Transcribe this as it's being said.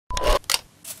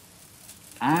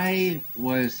I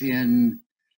was in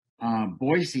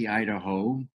Boise,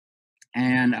 Idaho,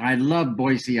 and I love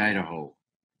Boise, Idaho.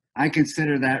 I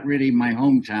consider that really my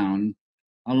hometown,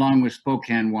 along with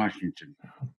Spokane, Washington.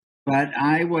 But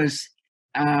I was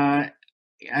uh,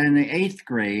 in the eighth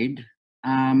grade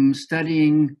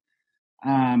studying,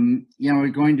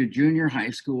 going to junior high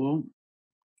school,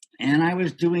 and I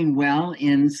was doing well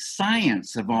in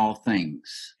science of all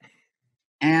things.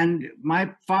 And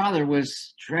my father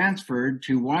was transferred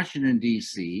to Washington,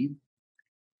 D.C.,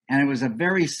 and it was a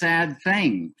very sad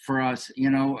thing for us,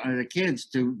 the kids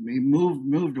to be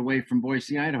moved away from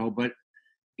Boise, Idaho. But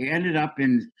he ended up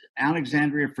in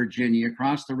Alexandria, Virginia,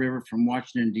 across the river from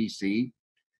Washington, D.C.,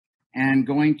 and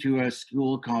going to a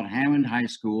school called Hammond High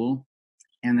School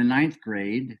in the ninth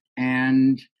grade.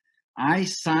 And I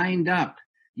signed up.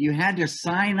 You had to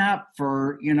sign up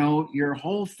for, your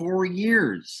whole 4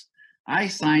 years. I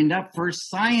signed up for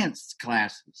science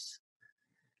classes.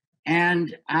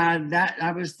 And that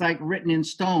I was like written in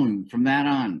stone from that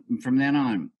on. From then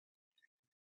on,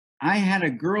 I had a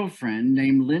girlfriend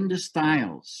named Linda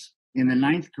Stiles in the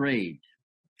ninth grade.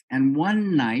 And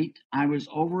one night I was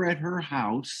over at her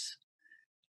house,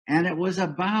 and it was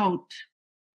about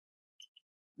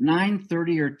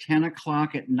 9:30 or 10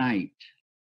 o'clock at night.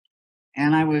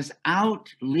 And I was out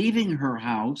leaving her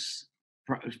house,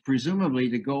 presumably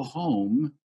to go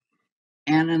home.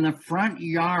 And in the front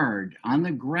yard on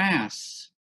the grass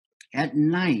at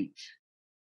night,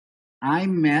 I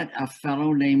met a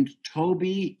fellow named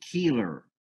Toby Keeler.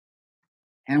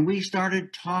 And we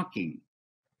started talking.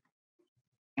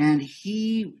 And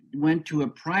he went to a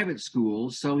private school,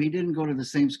 so he didn't go to the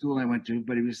same school I went to,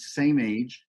 but he was the same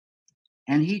age.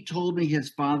 And he told me his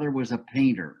father was a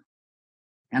painter.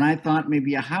 And I thought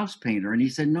maybe a house painter. And he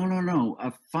said, no,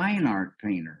 a fine art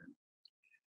painter.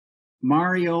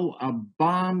 Mario, a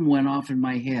bomb went off in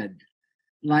my head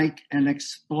like an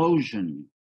explosion.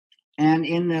 And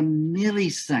in a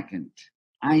millisecond,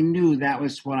 I knew that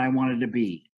was what I wanted to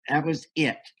be. That was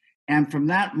it. And from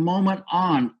that moment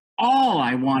on, all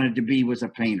I wanted to be was a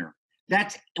painter.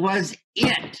 That was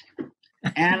it.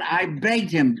 And I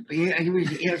begged him.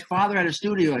 His father had a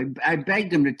studio. I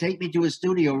begged him to take me to his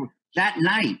studio that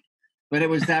night. But it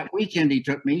was that weekend he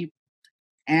took me.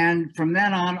 And from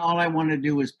then on, all I wanted to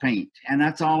do was paint. And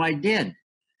that's all I did.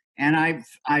 And I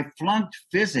flunked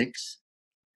physics.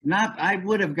 I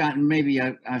would have gotten maybe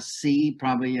a C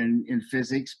probably in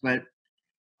physics, but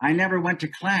I never went to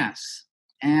class.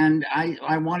 And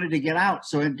I wanted to get out.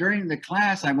 So during the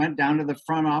class, I went down to the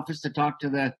front office to talk to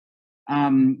the,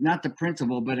 not the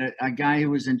principal, but a guy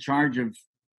who was in charge of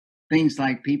things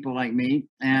like people like me.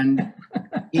 And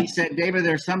he said, David,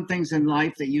 there's some things in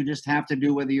life that you just have to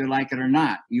do whether you like it or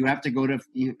not. You have to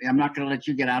I'm not going to let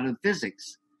you get out of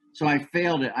physics. So I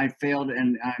failed it. I failed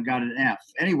and I got an F.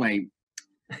 Anyway,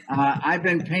 I've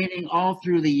been painting all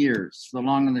through the years, the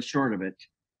long and the short of it.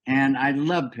 And I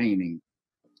love painting.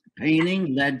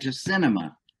 Painting led to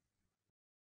cinema.